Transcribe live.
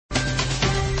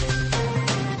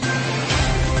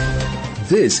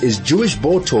This is Jewish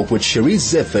Board Talk with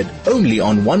Sharice Zeffert, only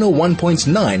on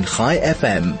 101.9 High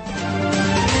FM.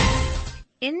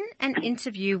 In an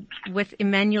interview with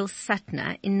Immanuel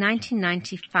Suttner in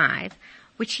 1995,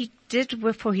 which he did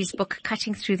for his book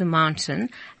Cutting Through the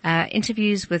Mountain,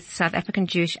 interviews with South African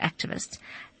Jewish activists,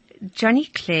 Johnny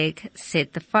Clegg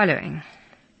said the following: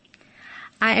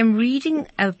 I am reading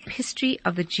A History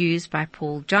of the Jews by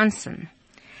Paul Johnson.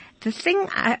 The thing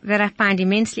that I find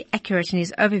immensely accurate in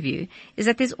his overview is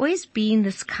that there's always been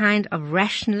this kind of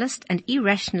rationalist and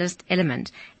irrationalist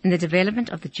element in the development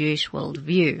of the Jewish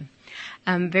worldview.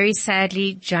 Very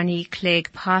sadly, Johnny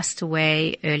Clegg passed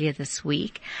away earlier this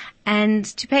week. And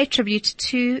to pay tribute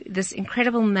to this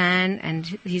incredible man and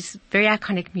his very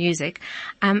iconic music,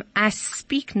 I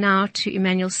speak now to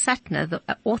Immanuel Suttner, the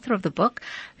author of the book,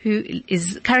 who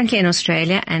is currently in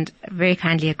Australia and very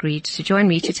kindly agreed to join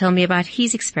me to tell me about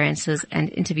his experiences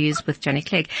and interviews with Johnny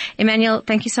Clegg. Immanuel,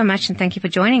 thank you so much and thank you for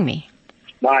joining me.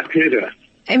 My pleasure.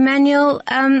 Immanuel,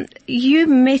 you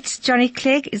met Johnny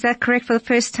Clegg, is that correct, for the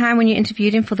first time when you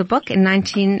interviewed him for the book in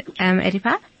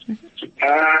 1985?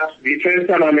 The first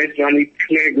time I met Johnny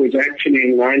Clegg was actually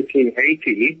in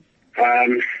 1980,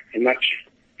 a much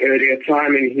earlier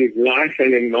time in his life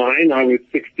and in mine. I was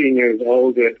 16 years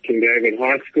old at King David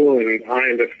High School, and I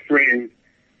and a friend,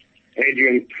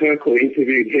 Adrian Perkle,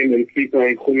 interviewed him and Tito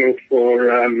and Kuno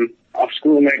for our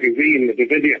school magazine, The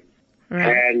Davidian.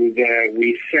 Right. And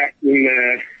we sat in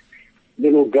a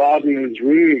little gardener's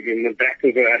room in the back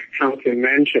of a Houghton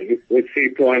mansion with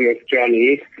Tito and with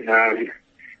Johnny.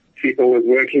 Tito was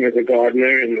working as a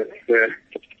gardener in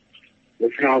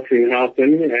this house in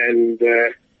Houghton, and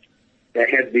they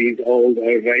had these old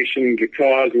Ovation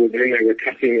guitars with them. They were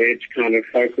cutting-edge kind of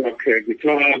folk rock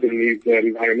guitars, and these,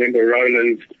 I remember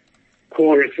Roland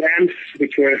chorus amps,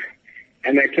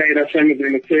 and they played us some of the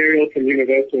material from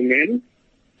Universal Men.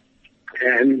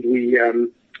 And we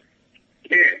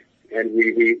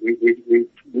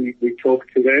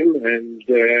talked to them, and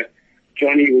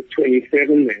Johnny was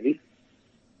 27 then,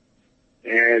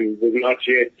 and was not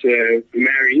yet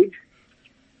married,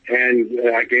 and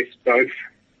I guess both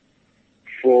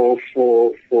for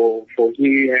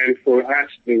he and for us,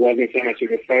 there wasn't so much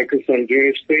of a focus on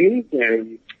Jewish things,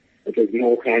 and it was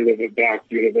more kind of about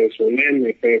Universal Men,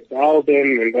 their first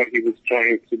album, and what he was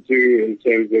trying to do in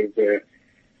terms of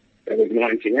that was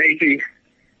 1980,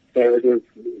 so it was a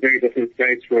very different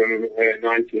place from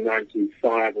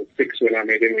 1995 or 6 when I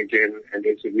met him again and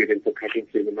interviewed him for Cutting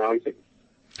Through the Mountain.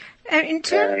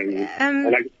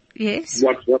 Yes.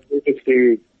 What's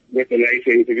interesting with the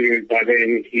later interview, by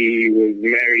then he was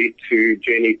married to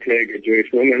Jenny Clegg, a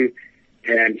Jewish woman,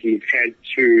 and he's had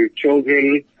 2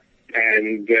 children,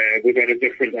 and was at a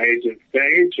different age and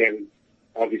stage, and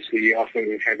obviously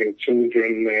often having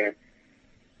children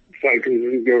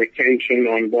focuses your attention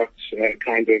on what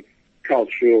kind of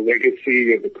cultural legacy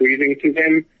you're bequeathing to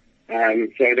them.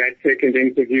 So that second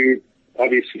interview,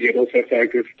 obviously it also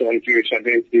focused on Jewish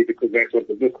identity because that's what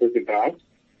the book was about.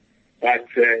 But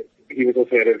he was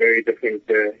also at a very different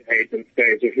age and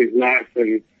stage of his life,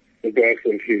 and the birth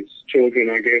of his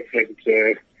children, I guess, had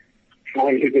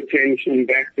drawn his attention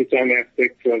back to some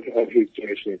aspects of his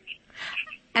Jewishness.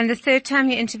 And the third time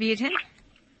you interviewed him?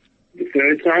 The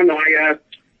third time I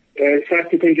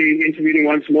subsequently interviewed him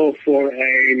once more for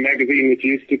a magazine which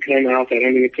used to come out, I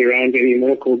don't think it's around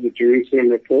anymore, called the Jerusalem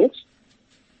Report,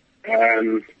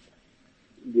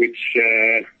 which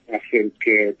I think,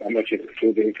 I'm not sure if it's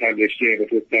still being published yet,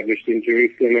 but was published in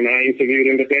Jerusalem, and I interviewed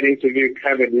him, but that interview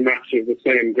covered much of the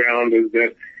same ground as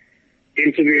the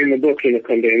interview in the book in a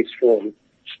condensed form.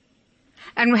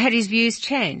 And had his views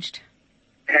changed?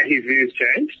 Had his views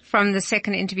changed? From the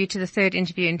second interview to the third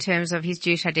interview in terms of his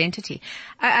Jewish identity?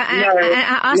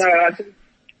 I think,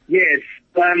 yes.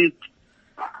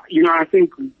 I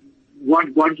think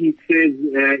what he says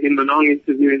in the long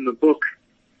interview in the book,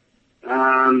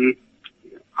 I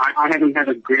haven't had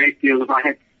a great deal of,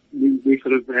 we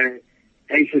sort of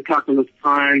ate a couple of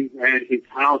times at his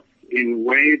house in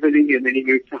Waverley, and then he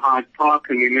moved to Hyde Park,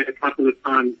 and we met a couple of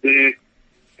times there.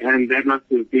 And that must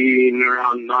have been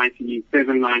around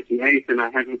 97, 98, and I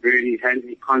haven't really had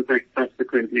any contact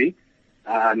subsequently.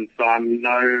 So I'm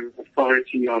no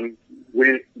authority on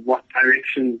what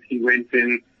directions he went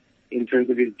in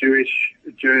terms of his Jewish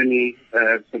journey,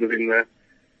 sort of in the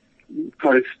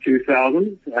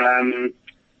post-2000s.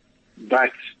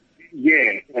 But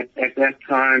yeah, at that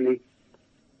time,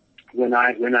 when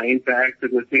I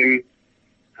interacted with him,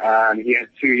 he had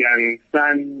 2 young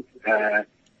sons.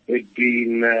 There'd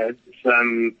been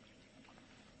some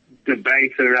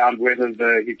debate around whether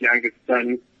his youngest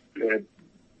son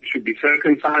should be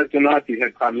circumcised or not. He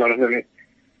had quite a lot of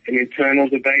an internal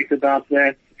debate about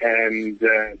that, and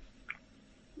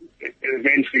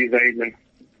eventually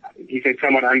he said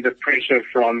somewhat under pressure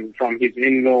from his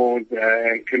in-laws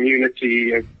and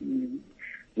community,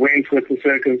 went with the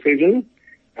circumcision,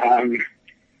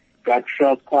 but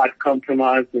felt quite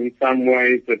compromised in some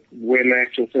ways that when the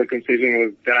actual circumcision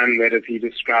was done, that as he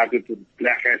described it, the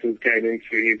Black Asses came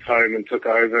into his home and took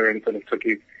over and sort of took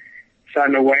his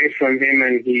son away from him,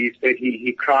 and he said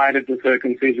he cried at the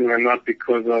circumcision, and not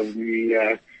because of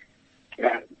the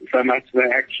so much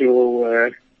the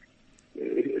actual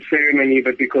ceremony,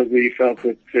 but because he felt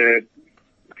that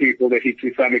people that he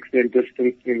to some extent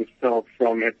distanced himself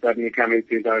from had suddenly come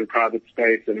into his own private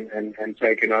space and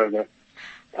taken over.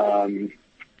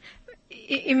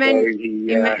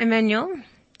 Immanuel,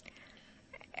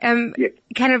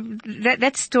 kind of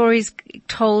that story's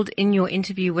told in your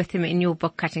interview with him in your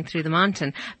book, Cutting Through the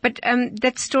Mountain. But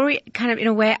that story, kind of in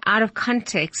a way, out of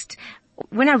context.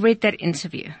 When I read that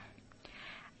interview,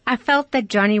 I felt that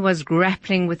Johnny was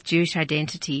grappling with Jewish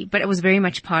identity, but it was very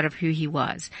much part of who he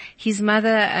was. His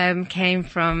mother came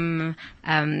from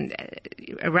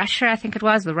Russia, I think it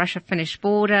was, the Russia-Finnish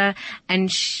border,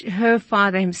 and her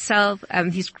father himself,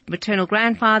 his maternal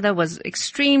grandfather, was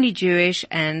extremely Jewish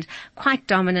and quite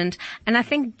dominant. And I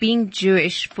think being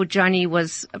Jewish for Johnny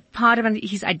was a part of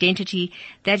his identity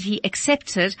that he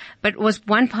accepted, but was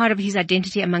one part of his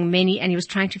identity among many, and he was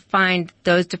trying to find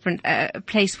those different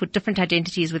place for different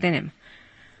identities within him.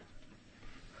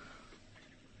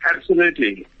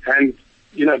 Absolutely. And,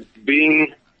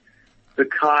 being the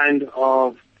kind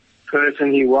of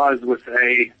person he was, with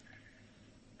a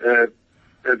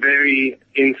very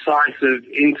incisive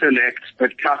intellect,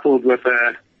 but coupled with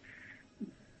a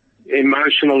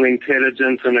emotional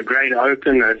intelligence and a great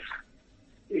openness,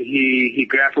 he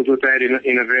grappled with that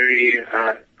in a very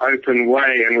open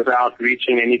way, and without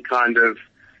reaching any kind of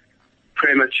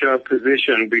premature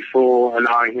position before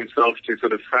allowing himself to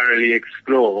sort of thoroughly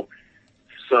explore.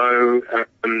 So,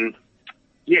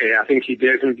 I think he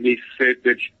definitely said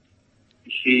that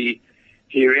he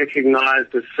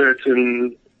recognized a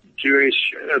certain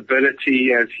Jewish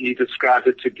ability, as he described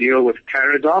it, to deal with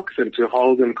paradox and to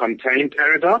hold and contain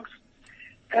paradox.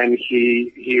 And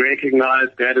he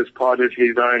recognized that as part of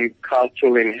his own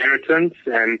cultural inheritance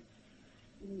and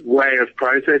way of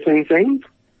processing things.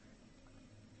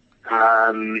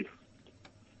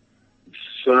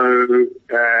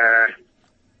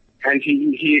 And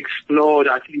he explored,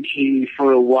 I think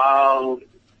for a while,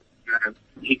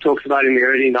 he talks about in the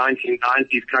early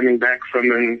 1990s coming back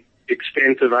from an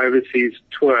extensive overseas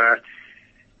tour,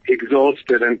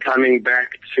 exhausted, and coming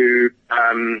back to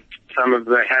some of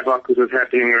the havoc that was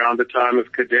happening around the time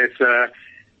of Cadessa,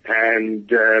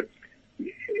 and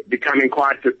becoming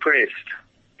quite depressed.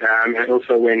 And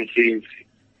also when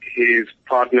his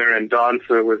partner and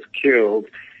dancer was killed,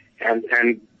 and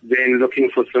then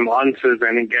looking for some answers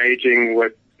and engaging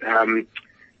with,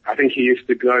 I think he used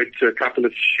to go to a couple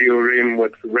of shiurim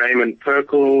with Raymond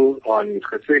Perkel on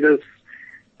Chassidus,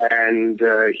 and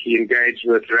he engaged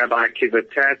with Rabbi Kiva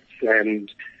Tatz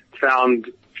and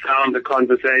found the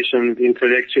conversations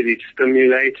intellectually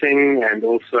stimulating and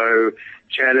also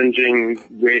challenging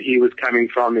where he was coming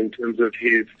from in terms of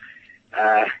his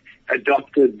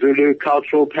adopted Zulu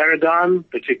cultural paradigm,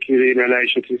 particularly in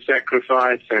relation to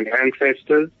sacrifice and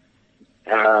ancestors.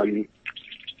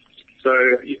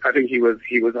 So I think he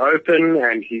was open,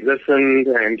 and he listened,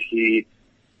 and he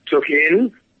took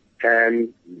in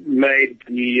and made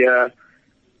the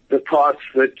parts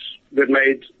that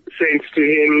made sense to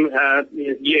him,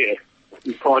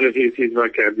 part of his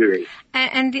vocabulary.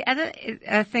 And the other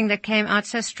thing that came out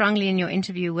so strongly in your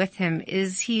interview with him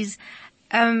is his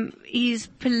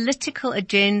political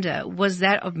agenda was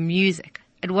that of music.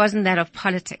 It wasn't that of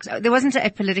politics. There wasn't a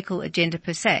political agenda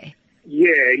per se.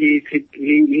 Yeah, he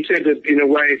said that in a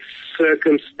way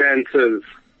circumstances,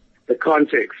 the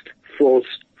context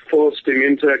forced him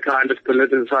into a kind of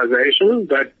politicization,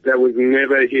 but that was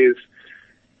never his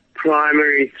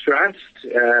primary thrust.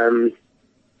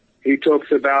 He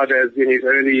talks about, as in his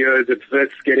early years at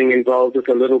Wits, getting involved with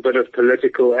a little bit of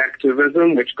political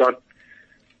activism, which got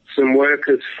some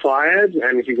workers fired,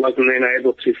 and he wasn't then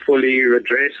able to fully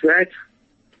redress that,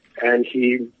 and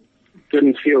he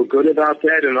didn't feel good about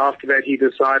that, and after that he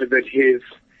decided that his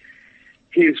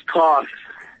path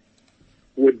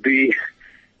would be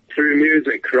through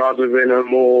music rather than a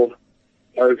more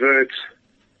overt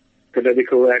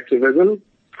political activism.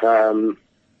 I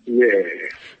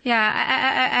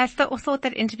thought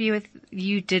that interview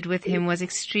you did with him was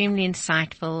extremely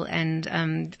insightful, and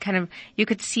kind of you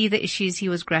could see the issues he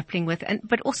was grappling with,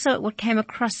 but also what came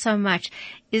across so much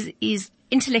is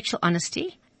intellectual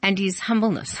honesty And his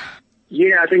humbleness.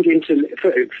 Yeah, I think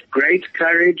great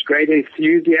courage, great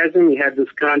enthusiasm. He had this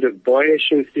kind of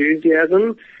boyish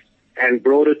enthusiasm and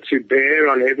brought it to bear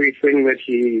on everything that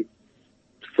he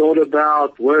thought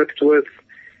about, worked with,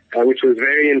 which was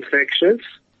very infectious.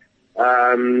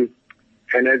 And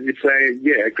as you say,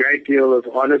 yeah, a great deal of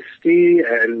honesty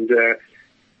and, and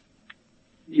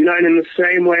in the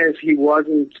same way as he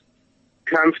wasn't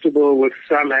comfortable with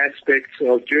some aspects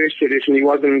of Jewish tradition, he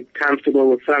wasn't comfortable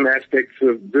with some aspects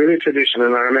of Zulu tradition.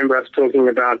 And I remember us talking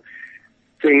about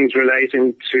things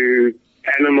relating to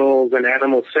animals and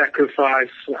animal sacrifice.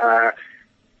 I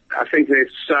think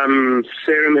there's some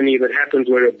ceremony that happens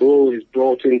where a bull is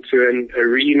brought into an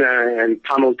arena and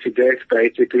pummeled to death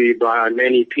basically by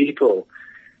many people.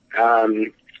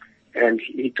 And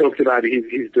he talked about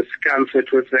his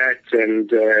discomfort with that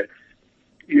and,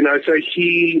 so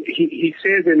he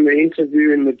says in the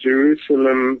interview in the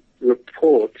Jerusalem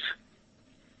Report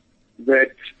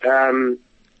that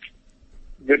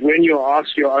that when you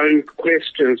ask your own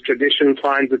questions, tradition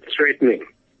finds it threatening.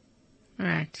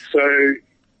 Right. So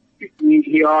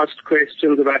he asked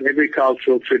questions about every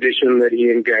cultural tradition that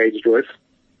he engaged with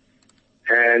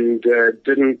and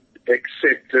didn't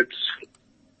accept it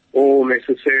all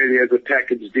necessarily as a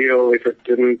package deal if it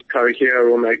didn't cohere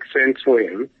or make sense for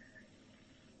him.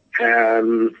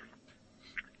 And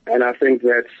I think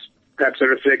that's perhaps a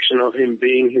reflection of him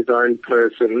being his own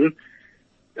person.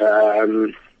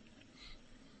 And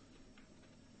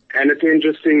it's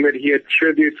interesting that he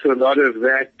attributes a lot of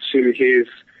that to his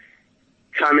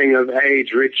coming of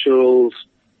age rituals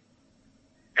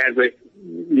as a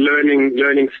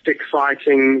learning stick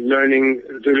fighting, learning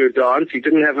Zulu dance. He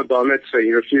didn't have a bar mitzvah.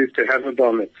 He refused to have a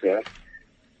bar mitzvah.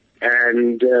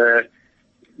 And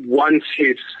once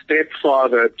his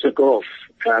stepfather took off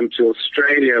to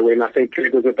Australia when I think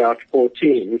Clegg was about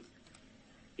 14,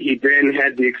 he then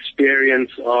had the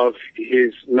experience of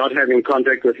his not having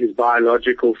contact with his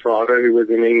biological father who was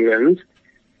in England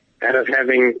and of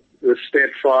having the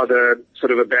stepfather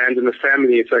sort of abandon the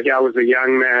family. So here was a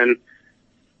young man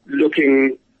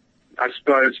looking, I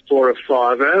suppose, for a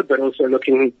father, but also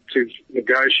looking to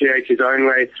negotiate his own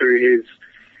way through his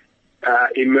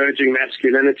emerging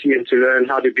masculinity and to learn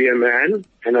how to be a man.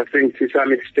 And I think to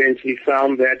some extent he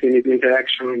found that in his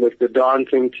interaction with the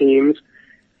dancing teams,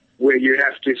 where you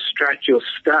have to strut your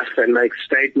stuff and make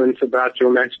statements about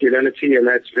your masculinity, and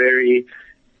that's very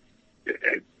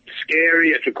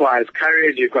scary. It requires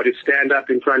courage. You've got to stand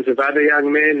up in front of other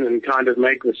young men and kind of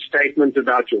make the statement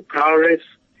about your prowess.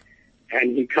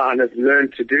 And he kind of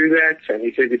learned to do that, and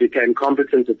he said he became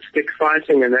competent at stick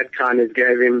fighting, and that kind of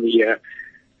gave him the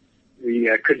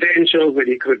credentials that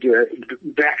he could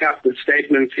back up the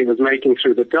statements he was making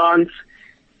through the dance.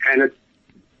 And it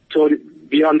taught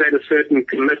beyond that a certain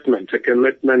commitment, a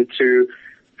commitment to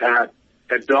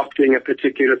adopting a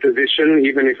particular position,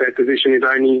 even if that position is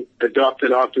only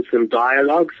adopted after some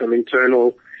dialogue, some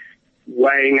internal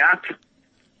weighing up.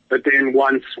 But then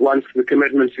once the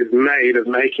commitment is made, of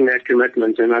making that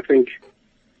commitment, and I think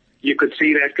you could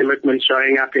see that commitment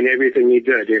showing up in everything he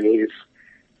did, in his,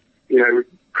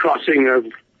 crossing of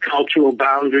cultural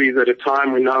boundaries at a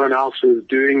time when no one else was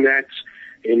doing that,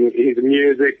 in his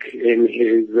music, in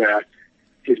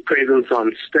his presence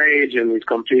on stage, and his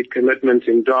complete commitment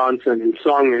in dance and in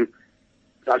song. And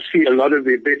I've seen a lot of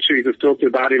the obituaries have talked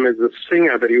about him as a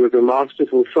singer, but he was a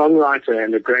masterful songwriter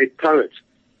and a great poet.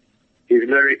 His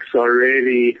lyrics are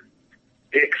really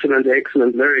excellent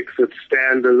lyrics that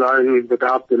stand alone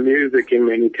without the music in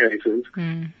many cases.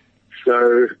 Mm.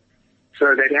 So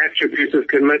that attribute of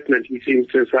commitment he seems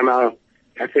to somehow,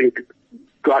 I think,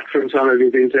 got from some of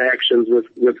his interactions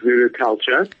with Zulu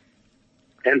culture.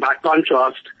 And by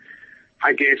contrast,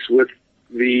 I guess, with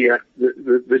the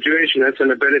Jewishness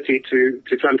and ability to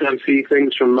sometimes see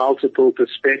things from multiple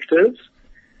perspectives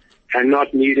and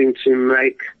not needing to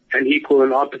make an equal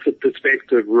and opposite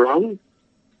perspective wrong,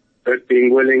 but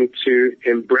being willing to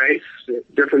embrace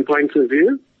different points of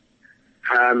view.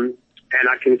 And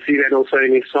I can see that also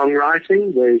in his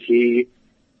songwriting, where he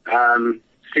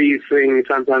sees things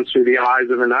sometimes through the eyes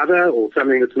of another, or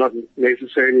something that's not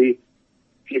necessarily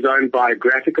his own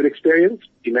biographical experience.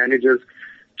 He manages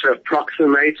to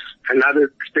approximate another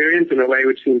experience in a way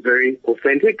which seems very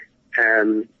authentic.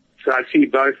 So I see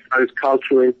both those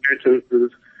cultural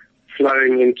inheritances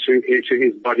flowing into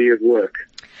his body of work.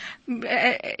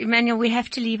 Immanuel, we have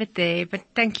to leave it there, but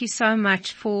thank you so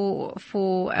much for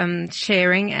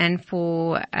sharing and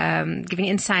for giving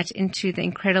insight into the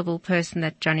incredible person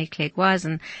that Johnny Clegg was,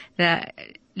 and the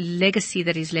legacy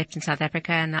that he's left in South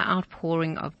Africa, and the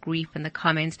outpouring of grief and the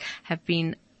comments have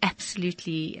been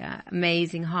absolutely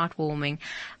amazing, heartwarming.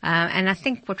 And I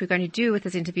think what we're going to do with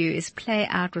this interview is play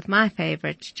out with my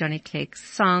favorite Johnny Clegg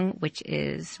song, which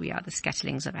is We Are the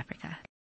Scatterlings of Africa.